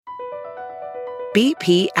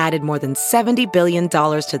BP added more than $70 billion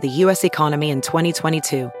to the U.S. economy in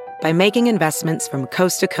 2022 by making investments from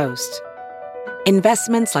coast to coast.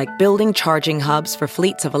 Investments like building charging hubs for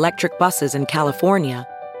fleets of electric buses in California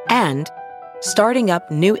and starting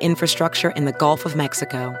up new infrastructure in the Gulf of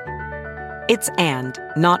Mexico. It's and,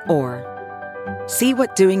 not or. See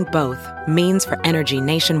what doing both means for energy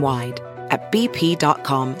nationwide at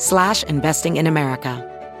bp.com/investing in America.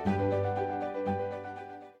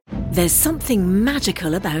 There's something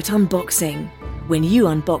magical about unboxing. When you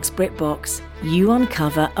unbox BritBox, you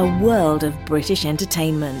uncover a world of British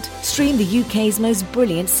entertainment. Stream the UK's most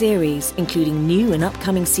brilliant series, including new and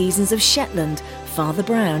upcoming seasons of Shetland, Father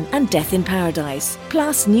Brown and Death in Paradise.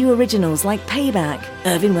 Plus new originals like Payback,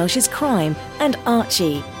 Irving Welsh's Crime and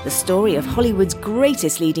Archie, the story of Hollywood's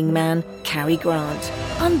greatest leading man, Cary Grant.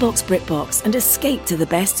 Unbox BritBox and escape to the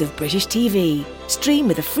best of British TV. Stream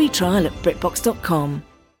with a free trial at BritBox.com.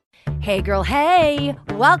 Hey girl, hey!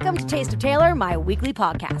 Welcome to Taste of Taylor, my weekly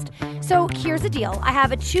podcast. So here's the deal. I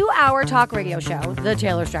have a 2-hour talk radio show, The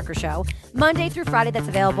Taylor Strecker Show, Monday through Friday that's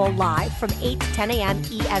available live from 8 to 10 a.m.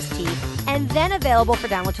 EST, and then available for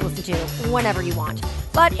download to listen to whenever you want.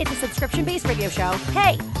 But it's a subscription-based radio show.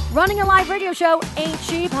 Hey, running a live radio show ain't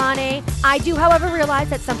cheap, honey. I do, however, realize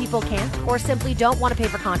that some people can't or simply don't want to pay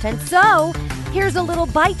for content, so here's a little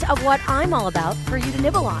bite of what I'm all about for you to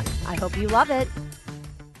nibble on. I hope you love it.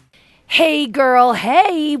 Hey girl,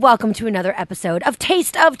 hey, welcome to another episode of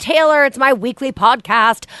Taste of Taylor. It's my weekly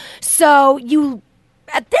podcast. So you,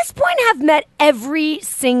 at this point, have met every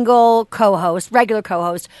single regular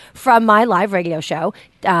co-host from my live radio show,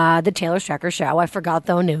 The Taylor Strecker Show. I forgot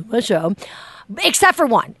the name of the show. Except for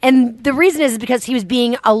one. And the reason is because he was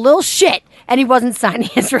being a little shit and he wasn't signing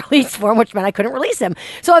his release form, which meant I couldn't release him.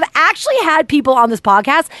 So I've actually had people on this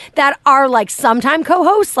podcast that are like sometime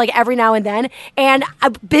co-hosts, like every now and then. And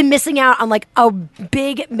I've been missing out on like a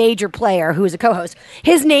big major player who is a co-host.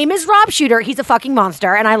 His name is Rob Shooter. He's a fucking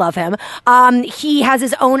monster and I love him. He has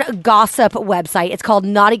his own gossip website. It's called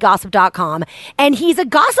naughtygossip.com. And he's a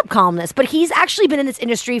gossip columnist, but he's actually been in this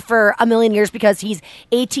industry for a million years because he's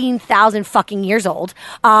 18,000 fucking years old.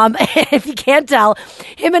 If you can't tell,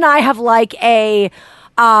 him and I have like a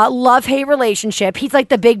love-hate relationship. He's like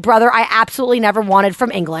the big brother I absolutely never wanted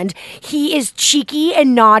from England. He is cheeky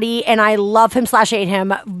and naughty, and I love him / hate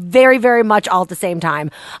him very, very much all at the same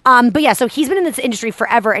time. But yeah, so he's been in this industry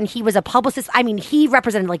forever, and he was a publicist. I mean, he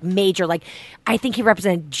represented like major, like I think he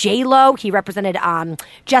represented J-Lo. He represented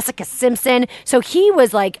Jessica Simpson. So he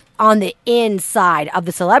was like on the inside of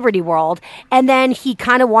the celebrity world. And then he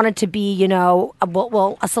kind of wanted to be, you know,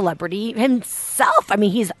 a celebrity himself. I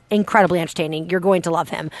mean, he's incredibly entertaining. You're going to love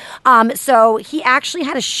him. So he actually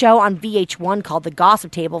had a show on VH1 called The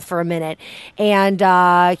Gossip Table for a minute. And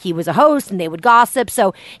he was a host and they would gossip.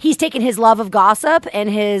 So he's taken his love of gossip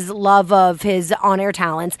and his love of his on-air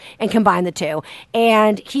talents and combined the two.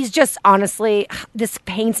 And he's just, honestly, this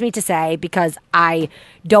pains me to say because I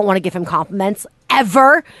don't want to give him compliments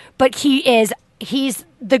ever, but he's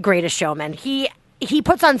the greatest showman. He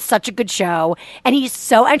puts on such a good show and he's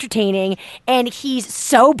so entertaining and he's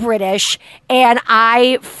so British and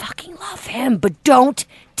I fucking love him, but don't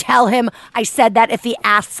tell him I said that if he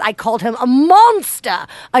asks. I called him a monster,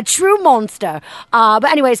 a true monster.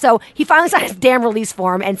 But anyway, so he finally signed his damn release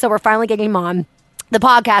form and so we're finally getting him on the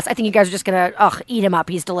podcast. I think you guys are just going to eat him up.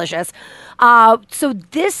 He's delicious. So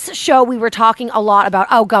this show, we were talking a lot about,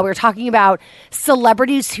 we were talking about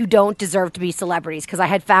celebrities who don't deserve to be celebrities. Because I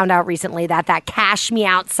had found out recently that Cash Me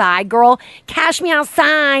Outside girl, Cash Me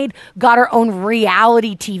Outside, got her own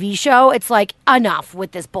reality TV show. It's like, enough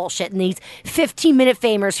with this bullshit and these 15-minute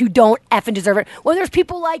famers who don't effing deserve it. When there's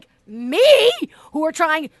people like me who are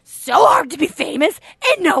trying so hard to be famous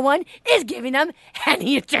and no one is giving them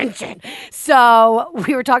any attention. So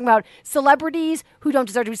we were talking about celebrities who don't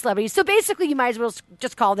deserve to be celebrities. So basically you might as well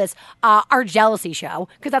just call this our jealousy show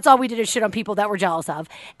because that's all we did is shit on people that we're jealous of.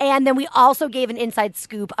 And then we also gave an inside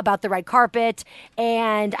scoop about the red carpet.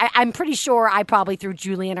 And I'm pretty sure I probably threw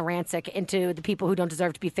Juliana Rancic into the people who don't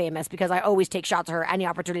deserve to be famous because I always take shots at her any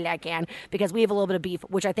opportunity I can because we have a little bit of beef,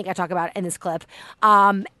 which I think I talk about in this clip.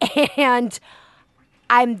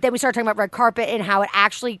 And then we started talking about red carpet and how it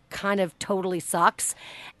actually kind of totally sucks.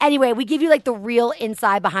 Anyway, we give you like the real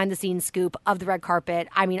inside behind the scenes scoop of the red carpet.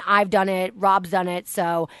 I mean, I've done it. Rob's done it.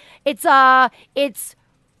 So it's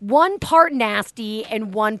one part nasty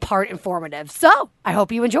and one part informative. So I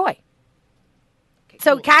hope you enjoy.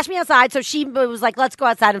 fight. So Cash Me Outside. So she was like, let's go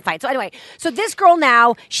outside and fight. So anyway, so this girl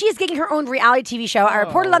now, she is getting her own reality TV show. I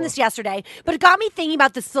reported on this yesterday, but it got me thinking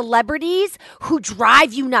about the celebrities who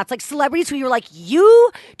drive you nuts. Like celebrities who you're like,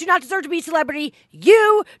 you do not deserve to be a celebrity.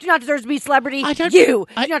 You do not deserve to be a celebrity. You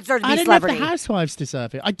do not deserve to be a celebrity. I don't know if the housewives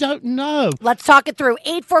deserve it. I don't know. Let's talk it through.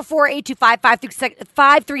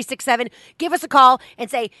 844-825-5367. Give us a call and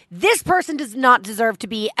say, this person does not deserve to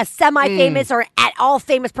be a semi-famous or at all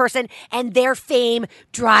famous person, and their fame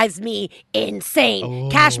drives me insane.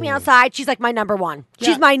 Cash Me Outside. She's like my number one. Yeah.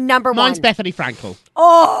 She's my number one. Mine's Bethany Frankel.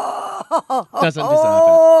 Oh. Doesn't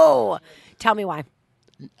deserve it. Tell me why.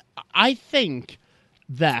 I think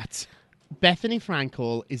that Bethany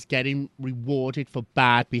Frankel is getting rewarded for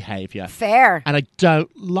bad behavior. Fair. And I don't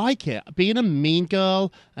like it. Being a mean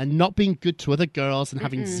girl and not being good to other girls and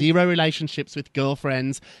having zero relationships with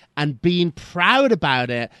girlfriends and being proud about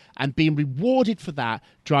it and being rewarded for that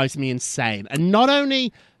drives me insane. And not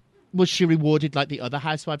only was she rewarded like the other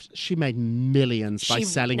housewives, she made millions by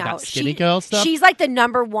selling that skinny girl stuff. She's like the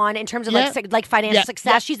number one in terms of like financial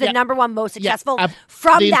success. She's the number one most successful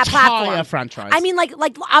from the that entire platform. Franchise. I mean,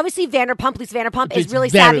 like obviously Vanderpump, Lisa Vanderpump is really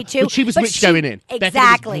savvy too. But she was rich going in.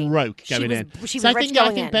 Exactly. Bethany was broke going in. She was rich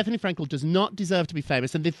going in. I think Bethany Frankel does not deserve to be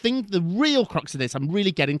famous. And the real crux of this, I'm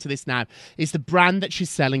really getting to this now, is the brand that she's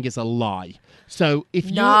selling is a lie. So if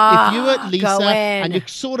you're at Lisa and you're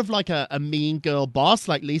sort of like a mean girl boss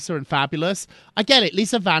like Lisa and Fabulous, I get it.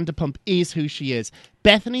 Lisa Vanderpump is who she is.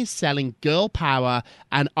 Bethany's selling girl power,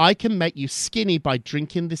 and I can make you skinny by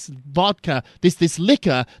drinking this vodka, this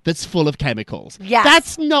liquor that's full of chemicals. Yes.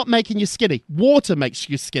 That's not making you skinny. Water makes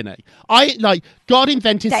you skinny. God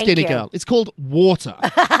invented Skinny Girl. It's called water.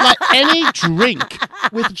 Like any drink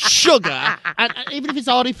with sugar, and even if it's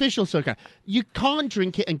artificial sugar, you can't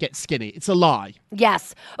drink it and get skinny. It's a lie.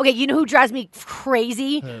 Yes. Okay, you know who drives me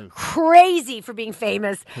crazy? Crazy for being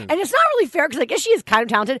famous. And it's not really fair because I guess she is kind of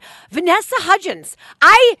talented. Vanessa Hudgens.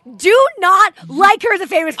 I do not like her as a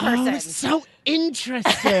famous person. Oh, it's so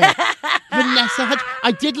interesting. Vanessa Hudgens.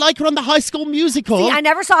 I did like her on the High School Musical. See, I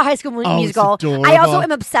never saw High School Musical. It's adorable. I also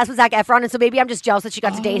am obsessed with Zac Efron, and so maybe I'm just jealous that she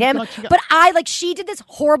got to date him. But she did this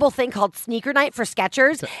horrible thing called Sneaker Night for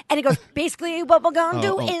Skechers, and it goes, basically what we're gonna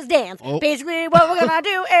do is dance. Basically what we're gonna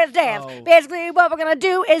do is dance. Basically what we're gonna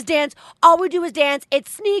do is dance. All we do is dance. It's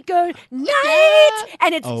Sneaker Night,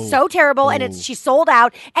 and it's so terrible, and she's sold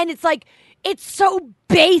out, and it's like, it's so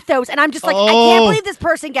bathos, and I'm just like, I can't believe this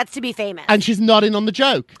person gets to be famous. And she's not in on the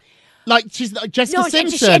joke. Like, she's Jessica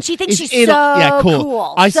Simpson. And she thinks she's so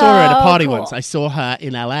cool. I saw her at a party once. I saw her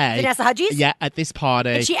in LA. Vanessa Hudgens? Yeah, at this party.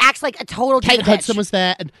 And she acts like a total Kate bitch. Hudson was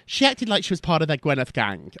there, and she acted like she was part of that Gwyneth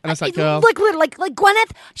gang. And I was like, girl. Like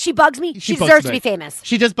Gwyneth, she bugs me. She deserves to be famous.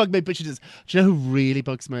 She does bug me, but she does. Do you know who really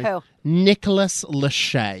bugs me? Who? Nicholas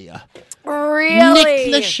Lachey.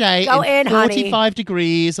 Really? Nick Lachey Go in 45 honey.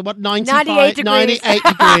 degrees, or what, 98 degrees. 98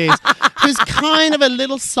 degrees. Who's kind of a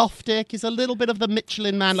little soft dick. He's a little bit of the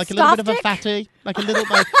Michelin man, like a little bit of a fatty. Like a little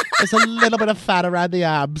bit, there's a little bit of fat around the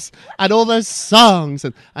abs. And all those songs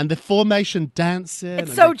and the formation dancing.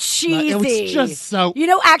 It's so cheesy. It was just so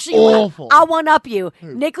actually, awful. I'll one-up you.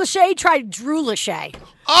 Nick Lachey tried Drew Lachey.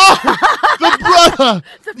 Oh, the brother.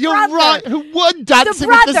 You're brother. right. Who won Dancing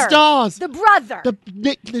with the Stars? The brother. The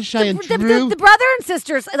Nick Lachey and Drew. The brother and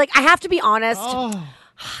sisters. Like, I have to be honest.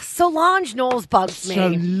 Solange Knowles bugs me.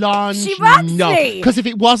 Solange She bugs me. Because if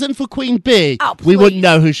it wasn't for Queen Bee, we wouldn't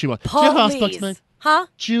know who she was. Please. Do you know who else bugs me? Huh?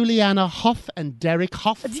 Juliana Hough and Derek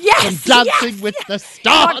Hough from Yes, Dancing with the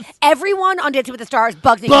Stars. Everyone on Dancing with the Stars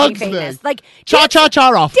bugs me for being famous. Like, Cha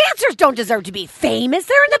off. Dancers don't deserve to be famous.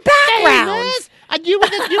 They're in the background. Famous? And you were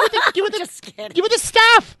the Just kidding. You were the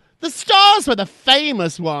staff. The stars were the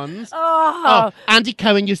famous ones. Oh, Andy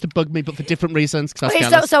Cohen used to bug me, but for different reasons. Cause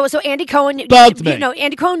I was so Andy Cohen bugged me.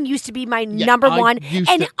 Andy Cohen used to be my number one.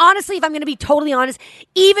 And honestly, if I'm going to be totally honest,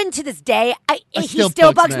 even to this day, he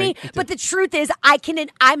still bugs me. But the truth is,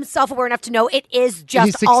 I'm self-aware enough to know it is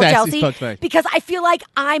just all jealousy because I feel like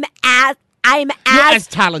I'm as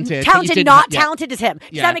talented, not talented as him.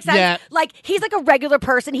 Does that make sense? Yeah. Like, he's like a regular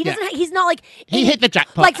person. He doesn't. He's not like he hit the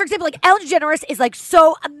jackpot. Like, for example, like Ellen DeGeneres is like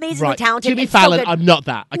so amazingly talented. Jimmy and Fallon, so good. I'm not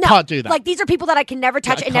that. I can't do that. Like, these are people that I can never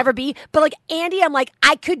touch and never be. But like Andy, I'm like,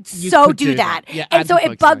 I could do that. Yeah, and so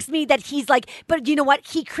it bugs me that he's like. But you know what?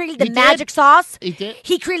 He created the magic sauce. He did.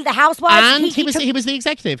 He created the Housewives. And he was the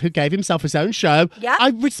executive who gave himself his own show. Yeah. I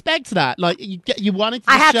respect that. Like, you wanted.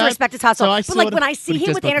 I have to respect his hustle. But like when I see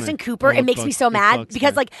him with Anderson Cooper and makes me so mad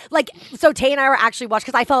because so Tay and I were actually watching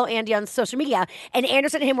because I follow Andy on social media, and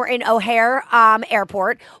Anderson and him were in O'Hare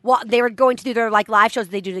Airport while they were going to do their live shows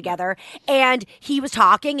that they do together, and he was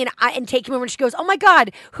talking, and Tay came over and she goes, "Oh my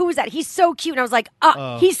God, who is that? He's so cute," and I was like,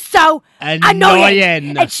 "He's so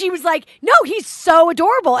annoying," and she was like, "No, he's so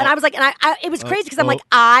adorable," and I was like, and I it was crazy because I'm like,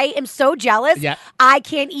 I am so jealous, I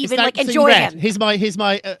can't even enjoy him. Here's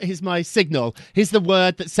my signal. Here's the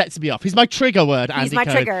word that sets me off. He's my trigger word. He's my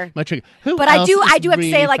trigger. My trigger. But I do have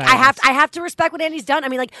to say, I have to respect what Andy's done. I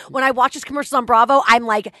mean, when I watch his commercials on Bravo, I'm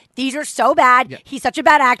like, these are so bad. Yeah. He's such a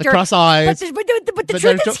bad actor. The cross eyes. But the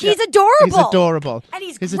truth is, he's adorable. He's adorable. And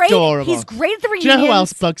he's great. Adorable. He's great at the reunions. Do you know who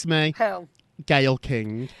else bugs me? Who? Gayle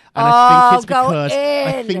King. And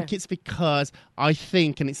I think it's because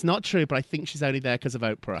and it's not true, but I think she's only there because of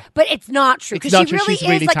Oprah. But it's not true because she really she's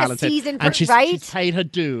really is talented. A seasoned and right? She's paid her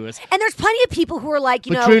dues. And there's plenty of people who are like,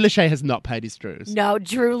 but Drew Lachey has not paid his dues. No,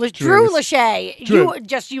 Drew Lachey.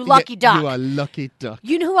 You lucky duck. You are lucky duck.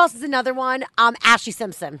 You know who else is another one? Ashley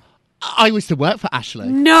Simpson. I used to work for Ashley.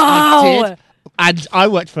 No. I did. And I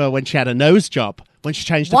worked for her when she had a nose job. When she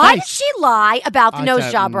changed her face. Why did she lie about the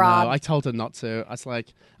nose job, Rob? I told her not to. I was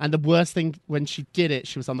like, and the worst thing, when she did it,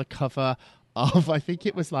 she was on the cover of, I think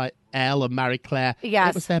it was Elle or Marie Claire. Yes.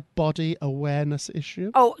 It was their body awareness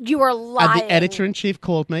issue. Oh, you were lying. And the editor-in-chief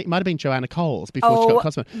called me. It might have been Joanna Coles before she got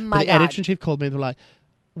Cosmo. But the editor-in-chief called me and they were like,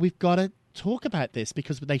 we've got to talk about this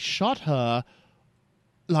because they shot her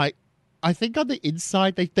I think on the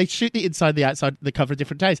inside, they shoot the inside, the outside, the cover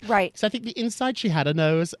different days. Right. So I think the inside she had a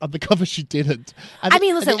nose, on the cover she didn't.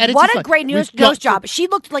 Listen, what a great nose job. She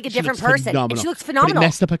looked like a different person. And she looks phenomenal. But it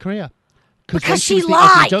messed up her career. Because she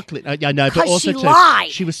lied. I know, but also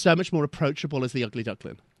she was so much more approachable as the ugly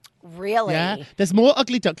duckling. Really? Yeah. There's more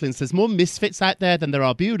ugly ducklings. There's more misfits out there than there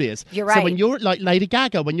are beauties. You're right. So when you're like Lady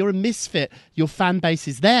Gaga, when you're a misfit, your fan base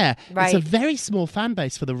is there. Right. It's a very small fan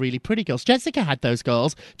base for the really pretty girls. Jessica had those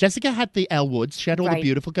girls. Jessica had the Elle Woods. She had all the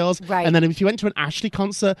beautiful girls. Right. And then if you went to an Ashley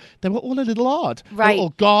concert, they were all a little odd. Right. They were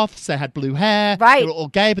all goths. They had blue hair. Right. They were all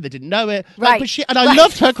gay, but they didn't know it. Right. I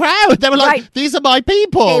loved her crowd. They were like, these are my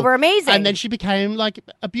people. They were amazing. And then she became like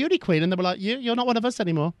a beauty queen. And they were like, you're not one of us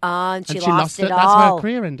anymore. And she lost it all. That's where her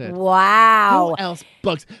career ended. Wow. Who else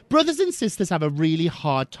bugs? Brothers and sisters have a really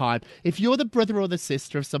hard time. If you're the brother or the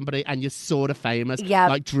sister of somebody and you're sort of famous,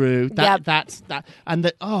 like Drew, that's that. And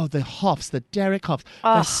the Hoffs, the Derek Hoffs,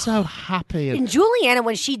 they're so happy. And Juliana,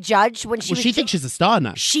 when she judged, she thinks she's a star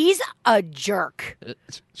now. She's a jerk.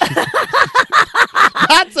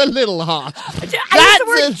 That's a little harsh. I used the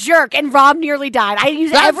word jerk, and Rob nearly died. I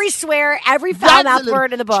use every swear, every foul mouth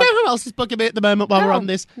word in the book. Do you know who else is bugging me at the moment while we're on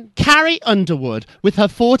this? Carrie Underwood with her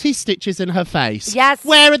 40 stitches in her face. Yes.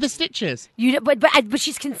 Where are the stitches? But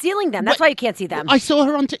she's concealing them. That's why you can't see them. I saw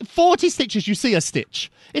her on 40 stitches. You see a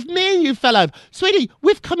stitch. If me and you fell over, sweetie,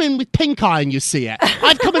 we've come in with pink eye and you see it.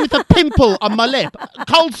 I've come in with a pimple on my lip,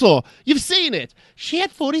 cold sore. You've seen it. She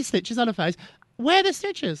had 40 stitches on her face. Where are the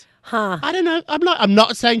stitches? Huh. I don't know. I'm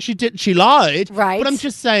not saying she lied. Right. But I'm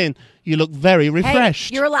just saying you look very refreshed.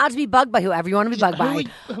 Hey, you're allowed to be bugged by whoever you want to be bugged by.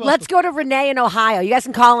 Let's go to Renee in Ohio. You guys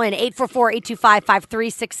can call in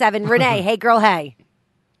 844-825-5367. Renee, hey girl, hey.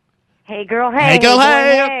 Hey girl, hey. Hey girl,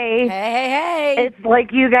 hey. Hey, hey, hey. It's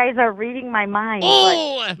like you guys are reading my mind.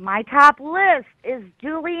 Oh! My top list is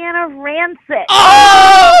Juliana Rancic.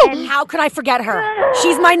 Oh! And how could I forget her?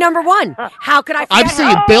 She's my number one. How could I forget her? I'm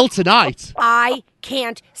seeing Bill tonight. I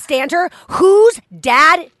can't stand her. Who's her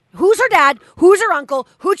dad? Who's her uncle?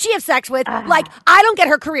 Who'd she have sex with? I don't get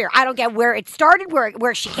her career. I don't get where it started,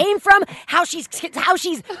 where she came from, how she's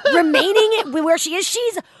remaining where she is.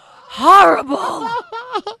 She's horrible.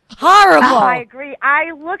 Horrible. I agree.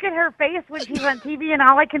 I look at her face when she's on TV, and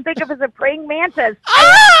all I can think of is a praying mantis.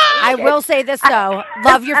 I will say this, though.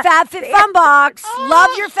 Love your FabFitFun box. Love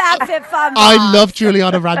your FabFitFun box. I love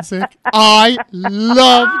Juliana Rancic. I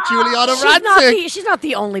love Juliana Rancic. She's not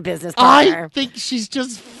the only business partner. I think she's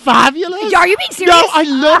just fabulous. Are you being serious? No, I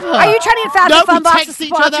love her. Are you trying to get FabFitFun box to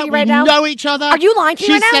sponsor you right now? We know each other. Are you lying to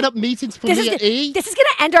me right now? She's set up meetings for me at E. This is going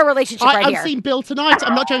to end our relationship right here. I'm seeing Bill tonight.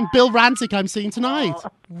 I'm not joking. Bill Rancic I'm seeing tonight.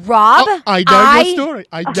 Rob, I know your story.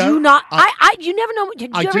 I do not. You never know.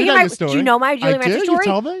 I do know your story. Do you know my Julia Rancic story?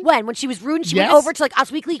 You told me. When she was rude and she went over to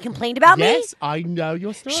Us Weekly and complained about me? Yes, I know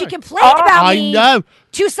your story. She complained about me. I know.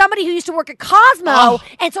 To somebody who used to work at Cosmo,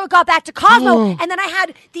 and so it got back to Cosmo, and then I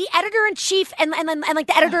had the editor-in-chief and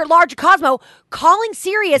the editor-at-large of Cosmo calling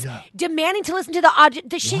Sirius, demanding to listen to the audio.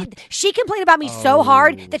 She complained about me so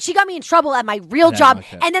hard that she got me in trouble at my real job,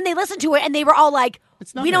 and then they listened to it, and they were all like,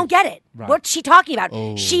 we don't get it. Right. What's she talking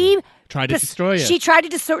about? She Tried to destroy you. She tried to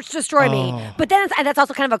destroy me. But then that's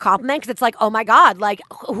also kind of a compliment because it's like, oh my God, like,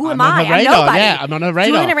 who am I? I'm nobody. Yeah, I'm on her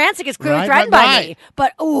radar. Juliana Rancic is clearly threatened by me.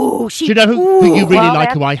 But, Do you know who you really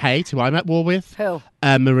like, who I hate, who I'm at war with? Who?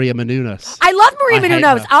 Maria Menounos. I love Maria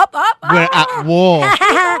Menounos. Up. We're at war.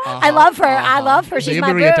 I love her. I love her. She's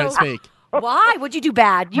my Maria, boo. don't speak. Why? What'd you do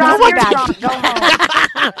bad? You did bad. Go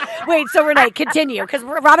home. Wait, so Renee, continue, because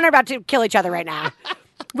Rob and I are about to kill each other right now.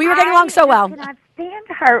 We were getting along so well. I cannot stand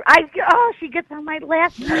her. She gets on my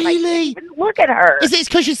last nerve. Really? I can't even look at her. Is it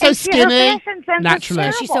because she's so skinny?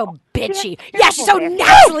 Naturally. She's so bitchy. She's so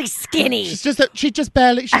naturally skinny. She's just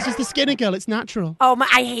a skinny girl. It's natural. Oh my!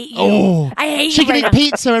 I hate you. Oh, I hate you. She can eat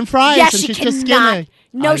pizza and fries, and she's just skinny.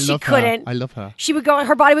 No, she couldn't. I love her. She would go.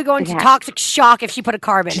 Her body would go into toxic shock if she put a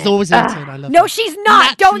carb in. She's always eating. I love her. No, she's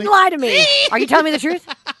not. Naturally. Don't lie to me. Are you telling me the truth?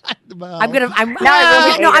 I'm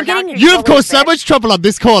getting. You've caused so much trouble on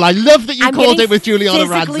this call. I love that you called it with Juliana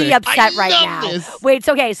Rancic. I'm physically upset right now. This. Wait,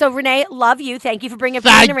 okay. So Renee, love you. Thank you for bringing up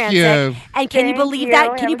Juliana Rancic. You. And can you believe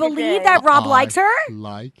that? Can you believe that Rob likes her?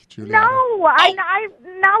 Like Juliana. No,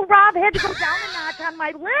 now Rob had to go down a notch on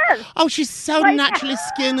my list. Oh, she's so naturally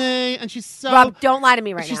skinny, and she's so. Rob, don't lie to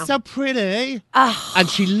me right now. She's so pretty, and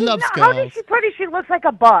she loves girls. How is she pretty? She looks like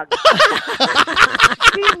a bug.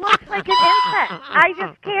 She looks like an insect. I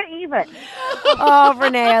just can't even. Oh,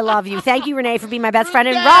 Renee, I love you. Thank you, Renee, for being my best friend.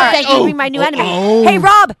 And Rob, thank you for being my new enemy. Hey,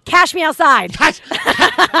 Rob, cash me outside. Cash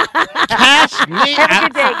me Have a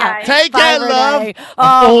good day, guys. Take care, love. Of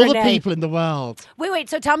all the people in the world. Wait.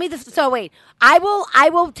 So tell me this. So wait, I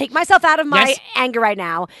will take myself out of my anger right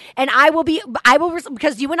now, and I will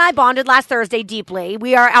because you and I bonded last Thursday deeply.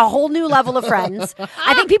 We are a whole new level of friends.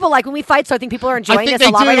 I think people like when we fight, so I think people are enjoying this a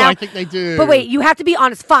lot right now. I think they do. But wait, you have to be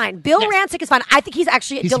honest. Fine, Bill Rancic is fine. I think he's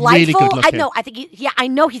actually delightful. Really good looking. I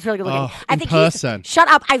know he's really good looking. I think person. Shut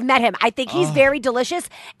up! I've met him. I think he's very delicious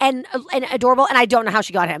and adorable, and I don't know how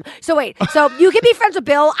she got him. So wait, so you can be friends with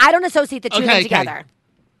Bill. I don't associate the two of them together.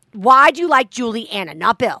 Why do you like Juliana,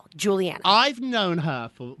 not Bill? Juliana. I've known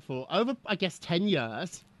her for over, I guess, 10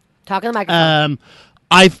 years. Talk on the microphone.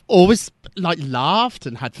 I've always laughed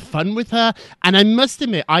and had fun with her, and I must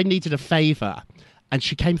admit, I needed a favor, and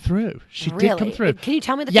she came through. She did come through. Can you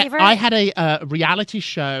tell me the favor? I had a reality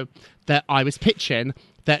show that I was pitching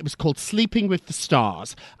that was called Sleeping with the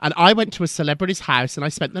Stars. And I went to a celebrity's house and I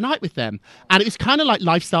spent the night with them. And it was kind of like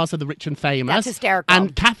Lifestyles of the Rich and Famous. That's hysterical.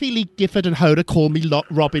 And Kathy Lee Gifford and Hoda called me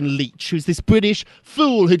Robin Leach, who's this British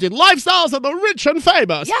fool who did Lifestyles of the Rich and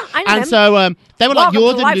Famous. Yeah, I know And him. so they were like,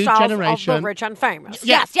 you're the new Lifestyles generation. Of the Rich and Famous.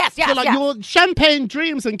 Yeah. Yes. So like, you're champagne,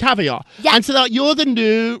 dreams and caviar. Yeah. And so like, you're the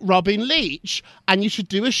new Robin Leach. And you should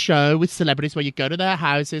do a show with celebrities where you go to their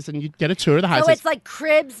houses and you get a tour of the houses. So it's like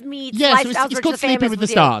Cribs meets Lifestyles of it's Rich called and Sleeping Famous with the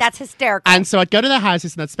you. Stars. That's hysterical. And so I'd go to their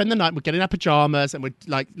houses and I'd spend the night. We'd get in our pajamas and we'd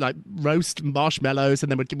like roast marshmallows,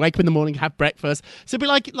 and then we'd wake up in the morning, have breakfast. So it'd be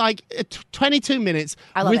like 22 minutes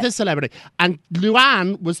with a celebrity. And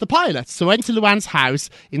Luann was the pilot. So I went to Luann's house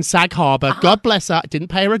in Sag Harbor. God bless her. I didn't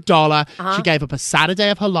pay her $1. She gave up a Saturday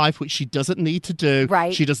of her life, which she doesn't need to do.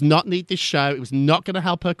 Right. She does not need this show. It was not going to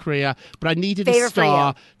help her career. But I needed a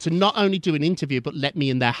star to not only do an interview, but let me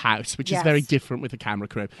in their house, which is very different with a camera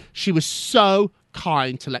crew. She was so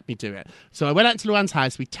kind to let me do it. So I went out to Luann's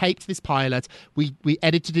house, we taped this pilot, we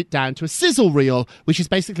edited it down to a sizzle reel, which is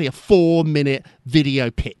basically a 4-minute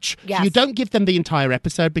video pitch. Yes. So you don't give them the entire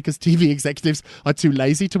episode because TV executives are too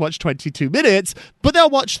lazy to watch 22 minutes, but they'll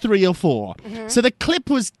watch 3 or 4. So the clip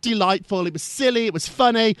was delightful, it was silly, it was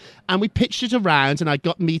funny, and we pitched it around, and I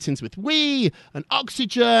got meetings with We and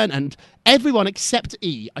Oxygen and everyone except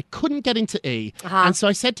E. I couldn't get into E. And so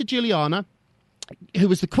I said to Juliana, who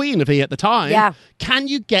was the queen of E at the time, can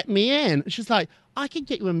you get me in? She's like, I can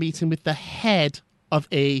get you a meeting with the head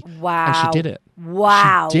of E. Wow. And she did it.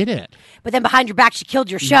 Wow. She did it. But then behind your back, she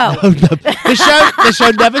killed your show. No. The show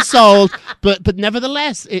never sold, but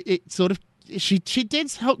nevertheless, it sort of, she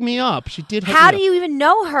did hook me up. She did hook me up. How do you even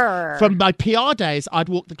know her? From my PR days, I'd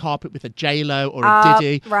walk the carpet with a J-Lo or a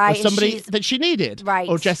Diddy or somebody that she needed. Right.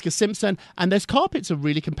 Or Jessica Simpson. And those carpets are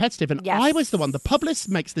really competitive. And I was the one. The publicist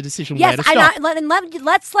makes the decision where to stop.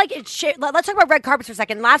 Let's talk about red carpets for a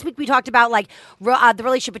second. Last week we talked about the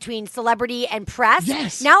relationship between celebrity and press.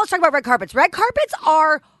 Yes. Now let's talk about red carpets. Red carpets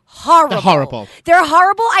are horrible. They're horrible. They're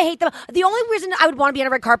horrible. I hate them. The only reason I would want to be on a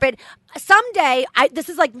red carpet, someday, this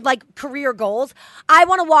is like career goals. I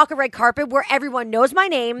want to walk a red carpet where everyone knows my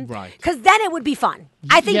name. Right. Because then it would be fun.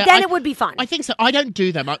 I think then it would be fun. I think so. I don't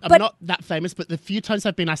do them. I'm not that famous, but the few times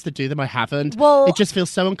I've been asked to do them, I haven't. Well, it just feels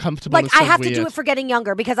so uncomfortable. Like, and so I have weird. to do it for Getting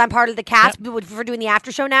Younger because I'm part of the cast for doing the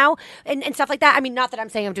after show now and stuff like that. I mean, not that I'm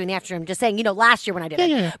saying I'm doing the after show. I'm just saying, last year when I did it.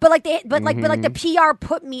 Yeah. But like the PR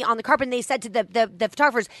put me on the carpet and they said to the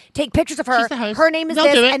photographers, take pictures of her. She's the host. Her name is They'll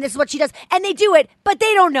this, do it. and this is what she does. And they do it, but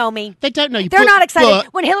they don't know me. They don't know you. They're not excited.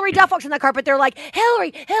 When Hillary Duff walks on that carpet, they're like,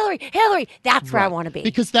 Hillary. That's where I want to be.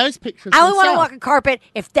 Because those pictures. I only want to walk a carpet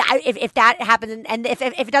if that happens, and if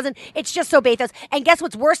it doesn't, it's just so bathos. And guess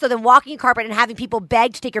what's worse though than walking a carpet and having people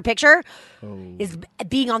beg to take your picture is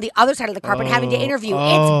being on the other side of the carpet and having to interview.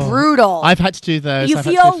 It's brutal. I've had to do those. You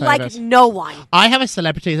feel like no one. I have a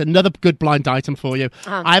celebrity. Another good blind item for you.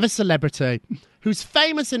 I have a celebrity who's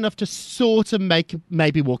famous enough to sort of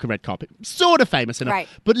maybe walk a red carpet. Sort of famous enough. Right.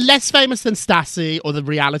 But less famous than Stassi or the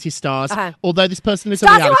reality stars, although this person is a Stassi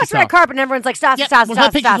reality walks star. red carpet and everyone's like, Stassi,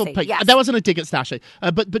 Stassi. Yes. That wasn't a dig at Stassi.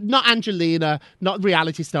 But not Angelina, not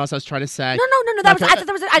reality stars, I was trying to say. No.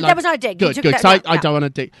 That was not a dig. Good. So I don't want to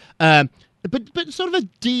dig. But sort of a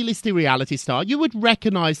D-listy reality star, you would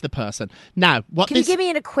recognise the person. Now, Can you give me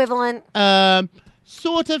an equivalent?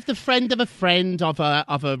 Sort of the friend of a friend of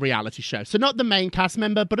a reality show. So not the main cast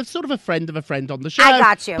member, but a sort of a friend on the show. I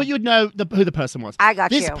got you. But you'd know who the person was. I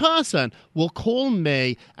got you. This person will call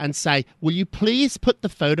me and say, will you please put the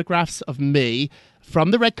photographs of me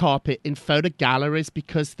from the red carpet in photo galleries,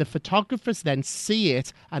 because the photographers then see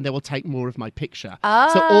it and they will take more of my picture.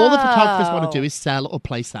 So all the photographers want to do is sell or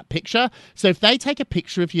place that picture. So if they take a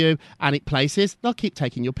picture of you and it places, they'll keep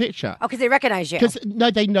taking your picture. Oh, because they recognize you. Because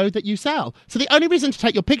they know that you sell. So the only reason to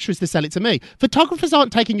take your picture is to sell it to me. Photographers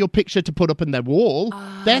aren't taking your picture to put up on their wall.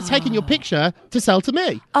 They're taking your picture to sell to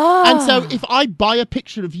me. And so if I buy a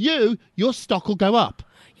picture of you, your stock will go up.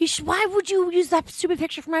 Why would you use that stupid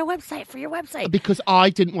picture for your website? Because I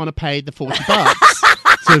didn't want to pay the $40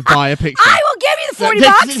 to buy a picture. I will give you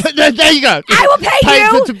the $40. There you go. I will pay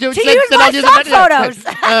you to use my stock photos.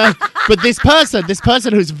 But this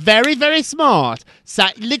person who's very, very smart,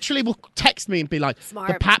 literally will text me and be like,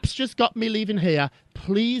 the Paps just got me leaving here.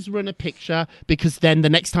 Please run a picture, because then the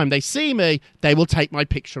next time they see me, they will take my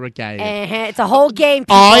picture again. It's a whole game,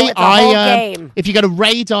 people. It's a whole game. If you go to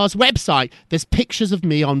Radar's website, there's pictures of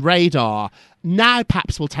me on Radar. Now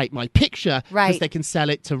Paps will take my picture because they can sell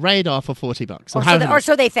it to Radar for $40. Or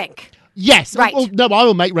so they think. Yes. Right. No, I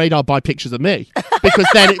will make Radar buy pictures of me because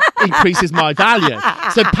then it increases my value.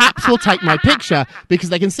 So Paps will take my picture because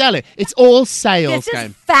they can sell it. It's all sales game. This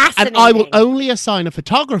is fascinating. And I will only assign a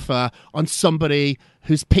photographer on somebody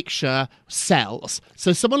whose picture sells.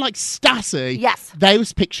 So someone like Stassi,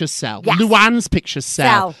 those pictures sell. Yes. Luann's pictures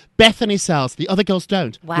sell. Bethany sells. The other girls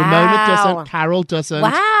don't. Wow. Ramona doesn't. Carol doesn't.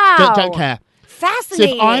 Wow. Don't care.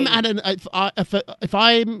 Fascinating. So if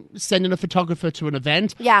I'm sending a photographer to an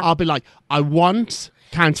event, I'll be like, I want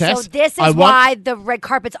Countess. So this is why the red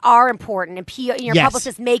carpets are important, and your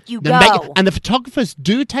publicists make you go. And the photographers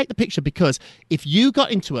do take the picture, because if you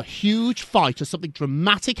got into a huge fight or something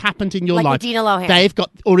dramatic happened in your life, like Dina Lohan, they've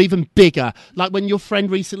got, or even bigger, like when your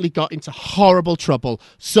friend recently got into horrible trouble,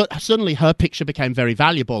 so suddenly her picture became very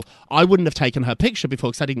valuable. I wouldn't have taken her picture before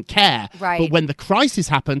because I didn't care. Right. But when the crisis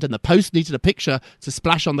happened and the Post needed a picture to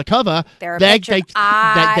splash on the cover, there's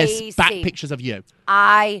back pictures of you.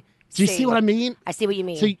 Do you see what I mean? I see what you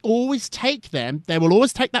mean. So you always take them. They will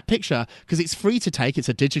always take that picture because it's free to take. It's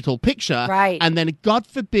a digital picture. Right. And then, God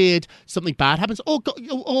forbid, something bad happens.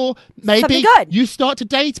 Or maybe you start to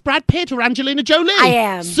date Brad Pitt or Angelina Jolie. I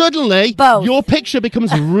am. Suddenly, both. Your picture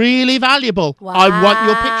becomes really valuable. Wow. I want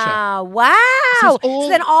your picture. Wow. So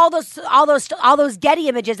then all those Getty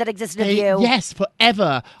images that existed of you. Yes,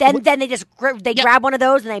 forever. Then they just grab one of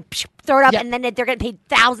those and they throw it up, and then they're getting paid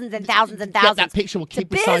thousands and thousands and thousands. That picture will keep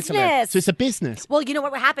recycling. So it's a business. Well, you know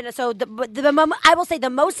what happened? So I will say the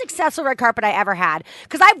most successful red carpet I ever had,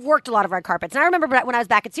 because I've worked a lot of red carpets. And I remember when I was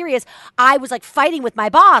back at Sirius, I was like fighting with my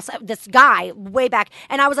boss, this guy way back,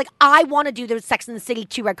 and I was like, I want to do the Sex and the City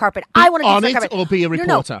 2 red carpet. I want to do red carpet. Or be a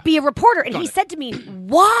reporter? No, be a reporter. And he said to me,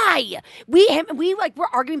 why? We were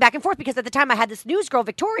arguing back and forth because at the time I had this news girl,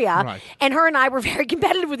 Victoria, and her and I were very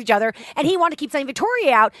competitive with each other, and he wanted to keep sending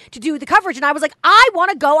Victoria out to do the coverage. And I was like, I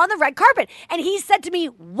want to go on the red carpet. And he said to me,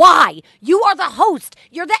 why? You are the host.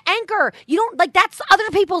 You're the anchor. You don't, like, that's other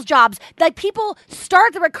people's jobs. Like, people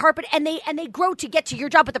start the red carpet and they grow to get to your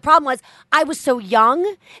job. But the problem was I was so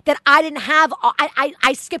young that I didn't have,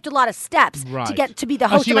 I skipped a lot of steps to get to be the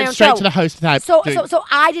host of my own show. Straight to the host without so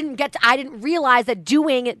I didn't realize that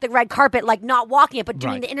doing the red carpet, like not walking it, but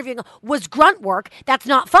doing the interviewing was grunt work. That's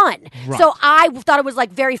not fun. Right. So I thought it was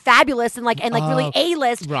like very fabulous and really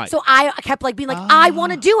A-list. Right. So so I kept like being like, I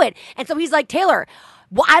want to do it. And so he's like, Taylor,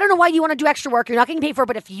 well, I don't know why you want to do extra work. You're not getting paid for it,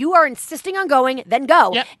 but if you are insisting on going, then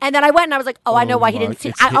go. Yep. And then I went and I was like, I know why he didn't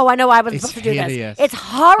see. I know I was supposed to do this. It's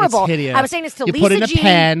horrible. It's hideous. I was saying this to you Lisa G. You put in a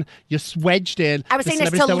pen, you're wedged in. I was saying this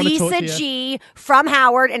to Lisa G from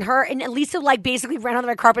Howard, and Lisa like basically ran on the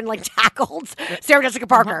red carpet and like tackled Sarah Jessica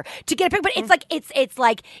Parker to get a pic. But it's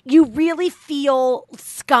like you really feel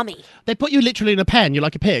scummy. They put you literally in a pen. You're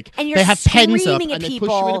like a pig. And you're they have pens up at and people,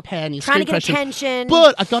 they push you in a pen. You're trying to get questions. attention.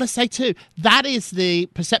 But I've got to say too, that is the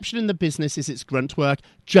perception in the business is it's grunt work.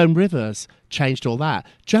 Joan Rivers changed all that.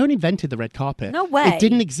 Joan invented the red carpet. No way. It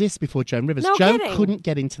didn't exist before Joan Rivers. No Joan kidding. couldn't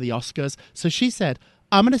get into the Oscars, so she said,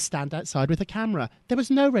 I'm going to stand outside with a camera. There was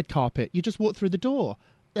no red carpet. You just walked through the door.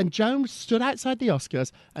 And Joan stood outside the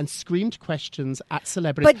Oscars and screamed questions at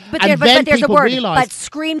celebrities. But then there's a people word. realized, But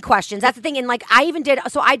scream questions. That's the thing. And like I even did.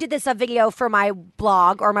 So I did this video for my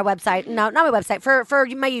blog or my website. No, not my website. For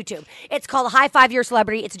my YouTube. It's called High 5 Year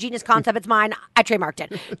Celebrity. It's a genius concept. It's mine. I trademarked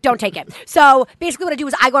it. Don't take it. So basically, what I do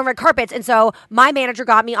is I go on red carpets, and so my manager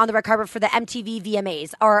got me on the red carpet for the MTV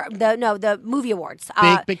VMAs or the movie awards.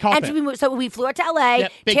 Big carpet. MTV. So we flew out to LA.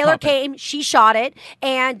 Yep, Taylor carpet. came. She shot it,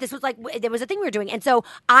 and this was like there was a thing we were doing. And so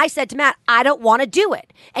I said to Matt, I don't want to do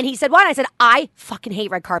it. And he said, why? And I said, I fucking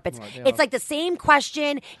hate red carpets. Right, yeah. It's like the same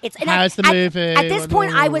question. How's the movie? At this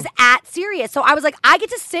point, I was at Sirius. So I was like, I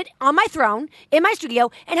get to sit on my throne in my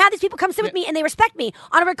studio and have these people come sit with me and they respect me.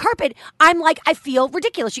 On a red carpet, I'm like, I feel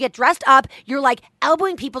ridiculous. You get dressed up. You're like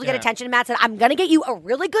elbowing people to get attention. And Matt said, I'm going to get you a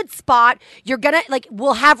really good spot. You're going to, like,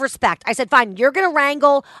 we'll have respect. I said, fine. You're going to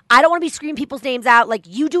wrangle. I don't want to be screaming people's names out. Like,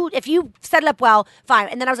 you do, if you set it up well, fine.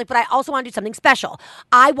 And then I was like, but I also want to do something special.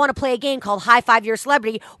 I want to play a game called High 5 Year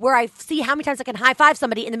Celebrity where I see how many times I can high five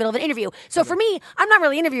somebody in the middle of an interview. So for me, I'm not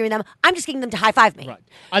really interviewing them. I'm just getting them to high five me. Right.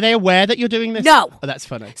 Are they aware that you're doing this? No. Oh, that's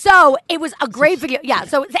funny. So it was a great video. Yeah.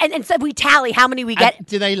 So and so we tally how many we get. And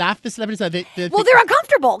do they laugh, the celebrities? Well, they're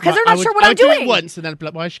uncomfortable because they're not sure what I'm do doing. it once and then I'd be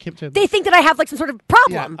like, why should keep doing They think that I have like some sort of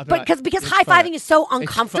problem, Yeah, but like, because high fiving is so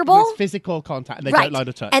uncomfortable. It's physical contact, and they don't like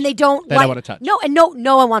to touch. And they don't want to touch. No, and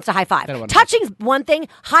no one wants to high five. Touching's one thing.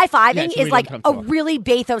 High fiving it's is really like a uncomfortable. really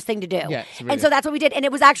bathos thing to do. Yeah, it's really and so that's what we did, and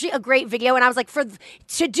it was actually a great video. And I was like,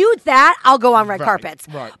 to do that, I'll go on red carpets.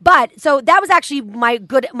 Right. But so that was actually my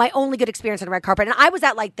only good experience on a red carpet. And I was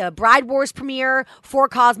at like the Bride Wars premiere for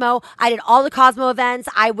Cosmo. I did all the Cosmo events.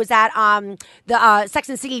 I was at the Sex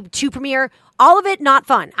and the City 2 premiere. All of it not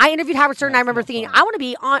fun. I interviewed Howard Stern. And I remember thinking, I want to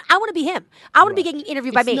be him. I want to be getting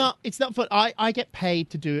interviewed by me. It's not fun. I get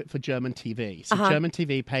paid to do it for German TV. So German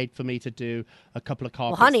TV paid for me to do a couple of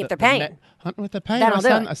carpets. Well, honey, if they're paying. If they're paying, Then I'll do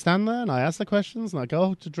it. I stand there and I ask the questions and I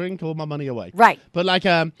go to drink all my money away. Right. But like,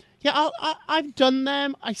 I've done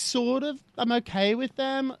them. I'm okay with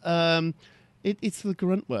them. It's the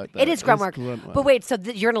grunt work, though. It is grunt work. But wait, so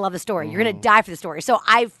you're going to love the story. You're going to die for the story. So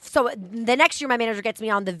the next year, my manager gets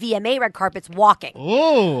me on the VMA red carpets walking.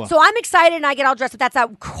 Oh. So I'm excited and I get all dressed up. That's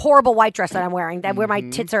that horrible white dress that I'm wearing, where my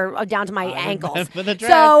tits are down to my ankles. The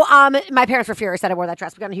dress. So my parents were furious that I wore that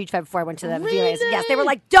dress. We got in a huge fight before I went to the VMAs. Yes, they were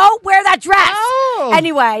like, don't wear that dress. Oh.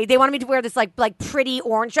 Anyway, they wanted me to wear this like pretty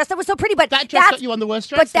orange dress that was so pretty. But that dress got you on the worst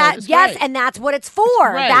dress. But and that's what it's for.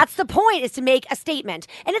 Right. That's the point, is to make a statement.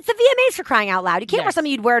 And it's the VMAs, for crying out loud. You can't wear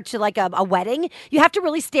something you'd wear to like a wedding. You have to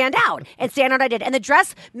really stand out, and stand out I did. And the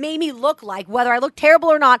dress made me look like, whether I looked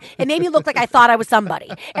terrible or not, it made me look like I thought I was somebody.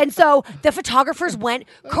 And so the photographers went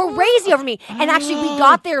crazy over me. And actually, we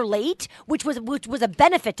got there late, which was a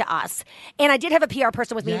benefit to us. And I did have a PR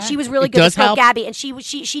person with me, and she was really good. It's called Gabby, and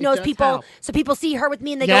she knows people, help. So people see her with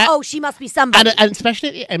me, and they go, "Oh, she must be somebody." And especially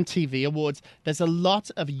at the MTV Awards, there's a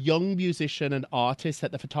lot of young musician and artists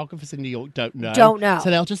that the photographers in New York don't know. So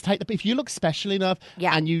they'll just take if you look special enough.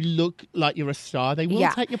 And you look like you're a star, they will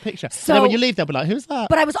take your picture. So and then when you leave, they'll be like, who's that?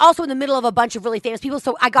 But I was also in the middle of a bunch of really famous people,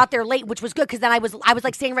 so I got there late, which was good, because then I was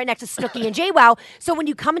like standing right next to Snooki and JWoww. So when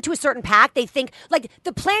you come into a certain pack, they think, like,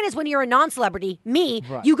 the plan is when you're a non-celebrity,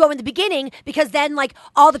 you go in the beginning, because then like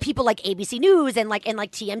all the people like ABC News and like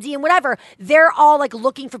TMZ and whatever, they're all like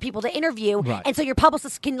looking for people to interview. Right. And so your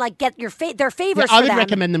publicists can like get their favors for I would them.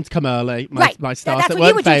 recommend them to come early. My stars that's that what weren't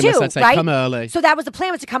you would famous, do, I'd say right? come early. So that was the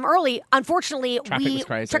plan, was to come early. Unfortunately, traffic was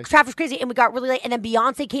crazy. Traffic was crazy, and we got really late, and then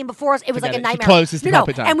Beyonce came before us. It was like a nightmare. She closes the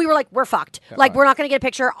carpet down. And we were like, we're fucked. Like, we're not going to get a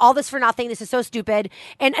picture. All this for nothing. This is so stupid.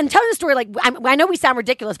 And telling the story, like, I know we sound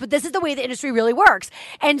ridiculous, but this is the way the industry really works.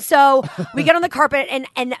 And so we get on the carpet,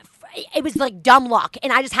 and it was like dumb luck,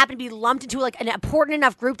 and I just happened to be lumped into like an important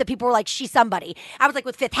enough group that people were like, she's somebody. I was like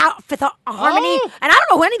with Fifth Harmony, and I don't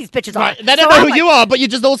know who any of these bitches are. They don't know who you are, but you're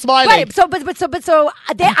just all smiling. Right. So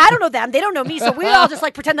I don't know them. They don't know me. So we all just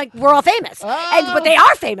like pretend like we're all famous, but they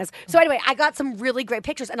are famous. So anyway, I got some really great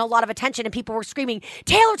pictures and a lot of attention, and people were screaming,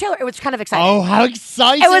 Taylor, Taylor. It was kind of exciting. Oh, how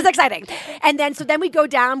exciting! It was exciting. And then we go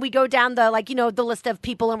down the the list of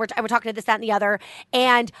people, and we're talking to this, that, and the other,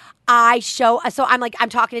 and I'm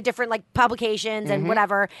talking to different like publications and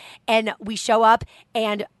whatever, and we show up,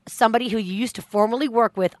 and somebody who you used to formerly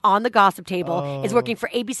work with on the gossip table is working for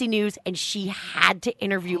ABC News, and she had to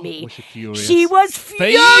interview me. Was she furious? She was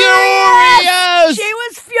furious. She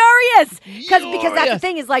was furious because that's the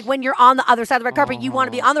thing is like when you're on the other side of the red carpet, you want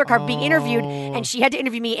to be on the red carpet being interviewed, and she had to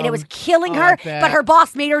interview me, and it was killing her. But her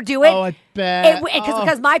boss made her do it. Oh, I bet.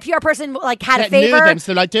 Because my PR person like had a favor. Knew them,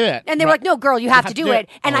 so like do it. And they were like, "No, girl, you have to do it."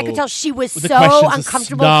 And I could tell she was so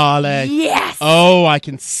uncomfortable. Yes. Oh, I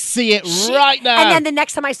can see it right now. And then the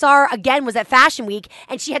next time I saw her again was at Fashion Week,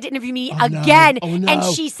 and she had to interview me again. No. Oh, no. And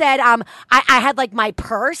she said, I had like my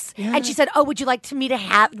purse, and she said, "Oh, would you like me to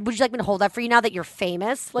hold that for you now that you're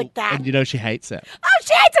famous?" Like that. And you know she hates it. Oh,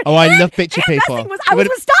 she hates it. Oh, I love bitchy people. I was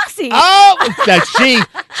with Stassi. Oh, no,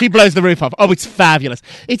 she blows the roof off. Oh, it's fabulous.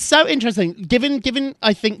 It's so interesting. Given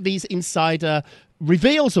I think these insider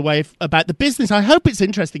reveals away about the business. I hope it's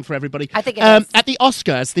interesting for everybody. I think it is. At the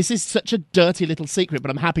Oscars, this is such a dirty little secret,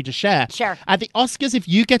 but I'm happy to share. Sure. At the Oscars, if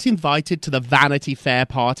you get invited to the Vanity Fair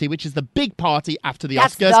party, which is the big party after the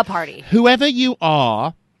Oscars. That's the party. Whoever you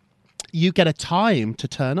are, you get a time to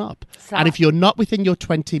turn up. And if you're not within your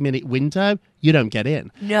 20-minute window, you don't get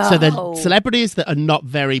in. No. So the celebrities that are not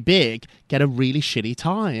very big get a really shitty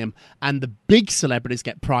time, and the big celebrities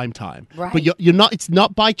get prime time. Right. But you're not. It's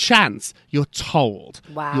not by chance. You're told.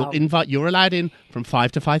 Wow. You're allowed in from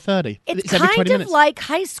 5 to 5:30. It's every 20 kind of minutes. like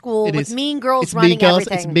high school It with is. Mean Girls It's running Mean Girls,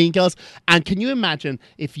 everything. It's Mean Girls. And can you imagine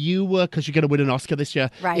if you were, because you're going to win an Oscar this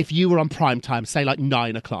year, Right. if you were on prime time, say like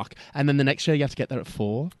 9 o'clock, and then the next year you have to get there at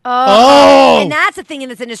 4? Oh! And that's the thing in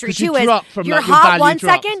this industry 'Cause you too is drop from, you're like, your hot value one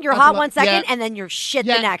drops. second, you're I hot feel one like- second, yeah. and then you're shit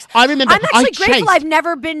Yeah. the next. I remember I'm actually I grateful chased I've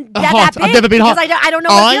never been that hot. big. I've never been hot. Because I don't know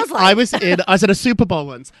what it feels like. I was at a Super Bowl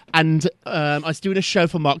once, and I was doing a show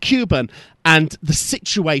for Mark Cuban, and The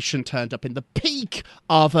Situation turned up in the peak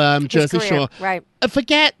of Jersey career, Shore. right.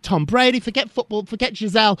 Forget Tom Brady, forget football, forget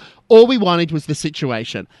Giselle. All we wanted was The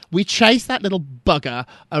Situation. We chased that little bugger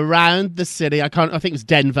around the city. I think it was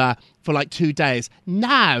Denver for like 2 days.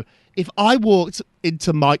 Now, if I walked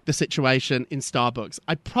into Mike The Situation in Starbucks,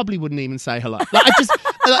 I probably wouldn't even say hello.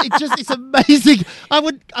 Like, it's amazing. I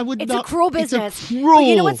would It's not. a cruel business. It's cruel. But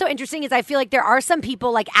you know what's so interesting is I feel like there are some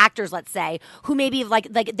people like actors, let's say, who maybe like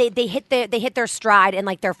they hit their stride in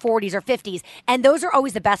like their 40s or 50s, and those are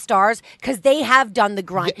always the best stars because they have done the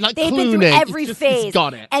grind. Yeah, like They've been through Clooney. every He's phase,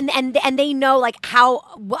 got it. and they know like how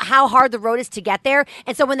hard the road is to get there,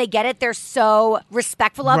 and so when they get it, they're so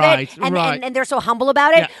respectful of Right, it, and, right. and they're so humble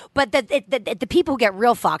about it. Yeah. But the people who get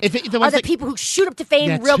real fucked If it- the are ones the that- people who shoot up to fame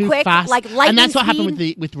Yeah, real too quick, fast. like lightning and that's what speed.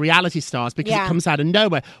 happened with reality stars because Yeah. it comes out of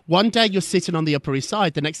nowhere. One day you're sitting on the Upper East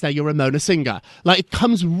Side, the next day you're Ramona Singer. Like it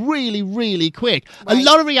comes really, really quick. Right. A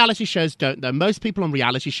lot of reality shows don't though. Most people on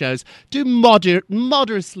reality shows do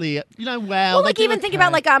moderately, well. Well, like they do even think okay.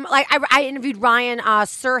 about I interviewed Ryan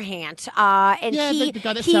Serhant, and Yeah, he the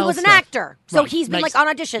guy that he sells was an stuff. actor, so Right, he's been makes- like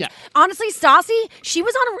on auditions. yeah. Honestly, Stassi, she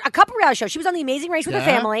was on a couple reality shows. She was on The Amazing Race with her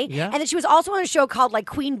Yeah, family, yeah. and then she was also on a show called like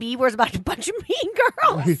Queen Bee, where it was about a bunch of mean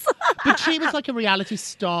girls. But she was like a reality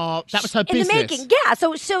star. That was her in business. the making, yeah.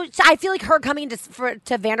 So I feel like her coming to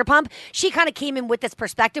Vanderpump, she kind of came in with this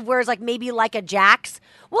perspective, whereas like maybe like a Jax.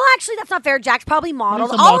 Well, actually, that's not fair. Jax probably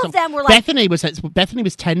modeled. Who's a All model? of them were like. Bethany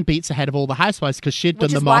was 10 beats ahead of all the housewives because she'd done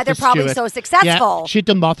Which the is why Martha they're probably Stewart. so successful. Yeah, she'd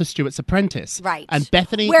done Martha Stewart's Apprentice. Right. And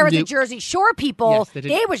Bethany Whereas knew, the Jersey Shore people, Yes, they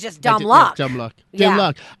they was just They dumb did- luck. yeah, dumb luck. Yeah. Dumb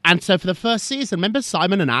luck. And so for the first season, remember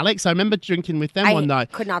Simon and Alex? I remember drinking with them I one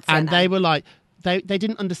night. could not stand And them. they were like, they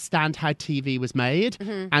didn't understand how TV was made.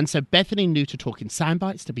 Mm-hmm. And so Bethany knew to talk in sound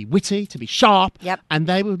bites, to be witty, to be sharp. Yep. And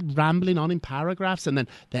they were rambling on in paragraphs, and then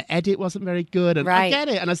their edit wasn't very good. And I Right. get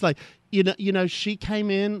it. And I was like, she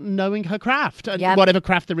came in knowing her craft and Yep. whatever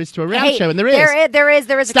craft there is to a reality Hey, show, and there is.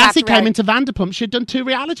 There is a craft Stassi to came reality. into Vanderpump. She'd done 2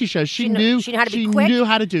 reality shows. She knew how to be quick. knew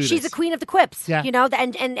how to do She's this. the queen of the quips. Yeah.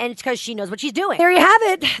 And it's because she knows what she's doing. There you have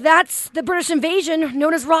it. That's the British invasion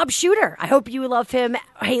known as Rob Shooter. I hope you love him,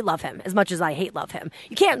 love him as much as I hate love him.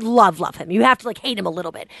 You can't love him. You have to like hate him a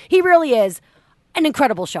little bit. He really is an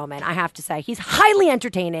incredible showman, I have to say. He's highly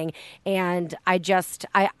entertaining, and I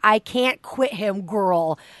can't quit him,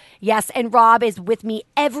 girl. Yes, and Rob is with me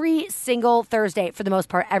every single Thursday, for the most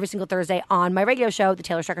part, every single Thursday on my radio show, The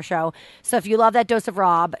Taylor Strecker Show. So if you love that dose of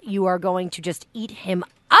Rob, you are going to just eat him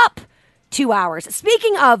up 2 hours.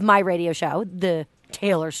 Speaking of my radio show, The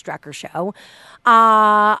Taylor Strecker Show,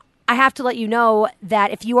 I have to let you know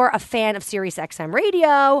that if you are a fan of SiriusXM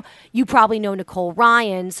Radio, you probably know Nicole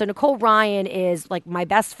Ryan. So Nicole Ryan is like my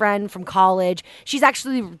best friend from college. She's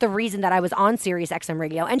actually the reason that I was on SiriusXM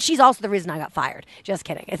Radio, and she's also the reason I got fired. Just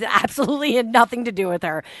kidding. It absolutely had nothing to do with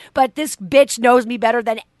her. But this bitch knows me better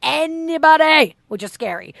than anybody, which is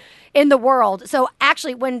scary, in the world. So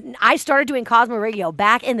actually, when I started doing Cosmo Radio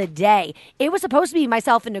back in the day, it was supposed to be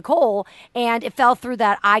myself and Nicole, and it fell through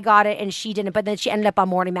that I got it and she didn't, but then she ended up on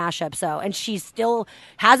Morning Mashup. So, and she still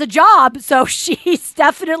has a job, so she's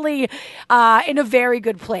definitely in a very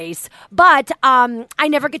good place. But I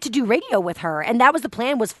never get to do radio with her, and that was the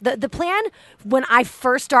plan. Was the plan when I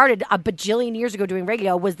first started a bajillion years ago doing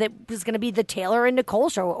radio was that it was going to be the Taylor and Nicole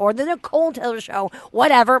show, or the Nicole and Taylor show,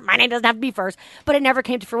 whatever. My name doesn't have to be first, but it never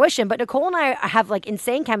came to fruition. But Nicole and I have like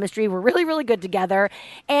insane chemistry. We're really, really good together,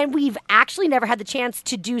 and we've actually never had the chance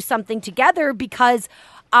to do something together because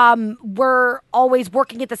we're always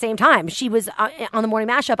working at the same time. She was on the Morning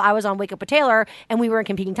Mashup. I was on Wake Up with Taylor, and we were in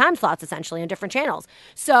competing time slots essentially on different channels.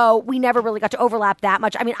 So we never really got to overlap that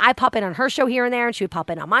much. I mean, I pop in on her show here and there, and she would pop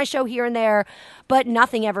in on my show here and there, but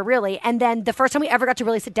nothing ever really. And then the first time we ever got to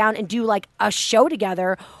really sit down and do like a show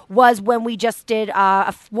together was when we just did,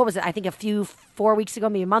 what was it? I think 4 weeks ago,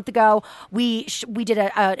 maybe a month ago, we did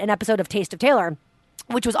an episode of Taste of Taylor,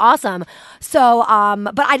 which was awesome. So,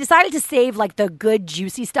 but I decided to save like the good,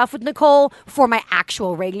 juicy stuff with Nicole for my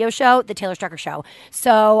actual radio show, The Taylor Strecker Show.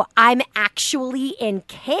 So I'm actually in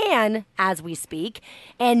Cannes as we speak.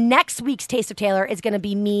 And next week's Taste of Taylor is going to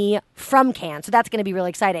be me from Cannes. So that's going to be really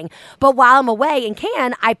exciting. But while I'm away in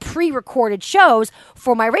Cannes, I pre-recorded shows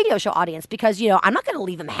for my radio show audience because, you know, I'm not going to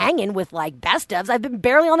leave them hanging with like best ofs. I've been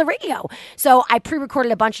barely on the radio. So I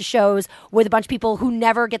pre-recorded a bunch of shows with a bunch of people who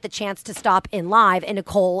never get the chance to stop in live. And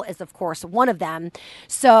Nicole is, of course, one of them.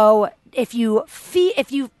 So if you've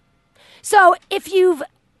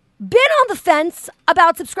been on the fence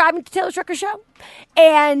about subscribing to Taylor Strecker Show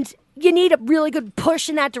and you need a really good push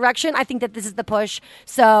in that direction, I think that this is the push.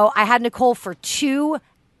 So I had Nicole for 2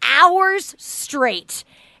 hours straight,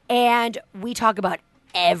 and we talk about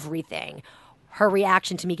everything. Her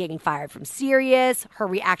reaction to me getting fired from Sirius, her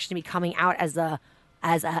reaction to me coming out as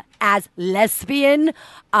lesbian.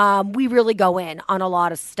 We really go in on a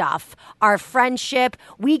lot of stuff. Our friendship,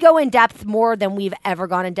 we go in depth more than we've ever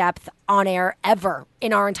gone in depth on air ever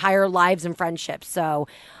in our entire lives and friendships. So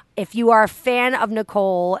if you are a fan of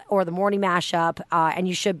Nicole or the Morning Mashup, and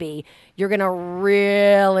you should be, you're going to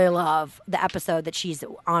really love the episode that she's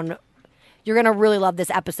on. You're going to really love this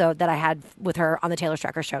episode that I had with her on the Taylor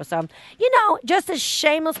Strecker Show. So, you know, just a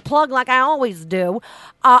shameless plug like I always do.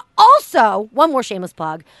 Also, one more shameless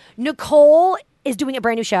plug. Nicole is doing a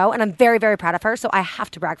brand new show, and I'm very, very proud of her, so I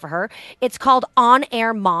have to brag for her. It's called On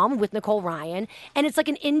Air Mom with Nicole Ryan, and it's like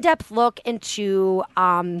an in-depth look into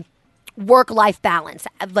work-life balance,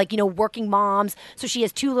 like, you know, working moms. So she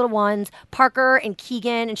has 2 little ones, Parker and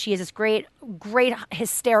Keegan, and she has this great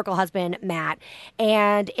hysterical husband, Matt.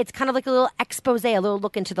 And it's kind of like a little expose, a little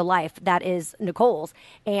look into the life that is Nicole's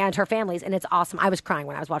and her family's, and it's awesome. I was crying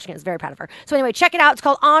when I was watching it. I was very proud of her. So anyway, check it out. It's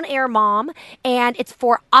called On Air Mom, and it's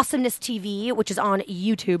for Awesomeness TV, which is on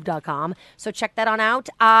youtube.com. So check that on out.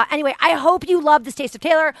 Anyway, I hope you loved this Taste of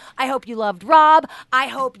Taylor. I hope you loved Rob. I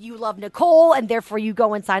hope you love Nicole, and therefore you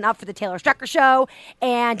go and sign up for the Taylor Strecker Show.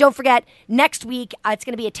 And don't forget, next week, it's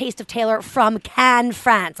going to be a Taste of Taylor from Cannes,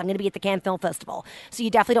 France. I'm going to be at the Cannes Film Festival. So you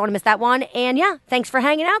definitely don't want to miss that one. And yeah, thanks for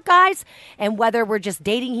hanging out, guys. And whether we're just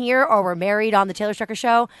dating here or we're married on the Taylor Strecker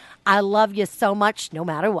Show, I love you so much no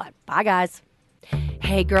matter what. Bye, guys.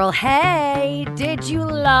 Hey, girl, hey, did you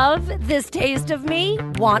love this taste of me?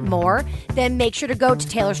 Want more? Then make sure to go to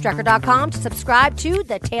TaylorStrecker.com to subscribe to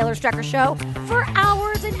The Taylor Strecker Show for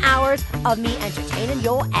hours and hours of me entertaining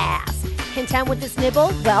your ass. Content with this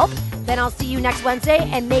nibble? Well, then I'll see you next Wednesday,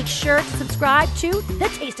 and make sure to subscribe to the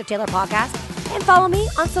Taste of Taylor podcast and follow me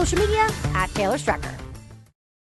on social media at Taylor Strecker.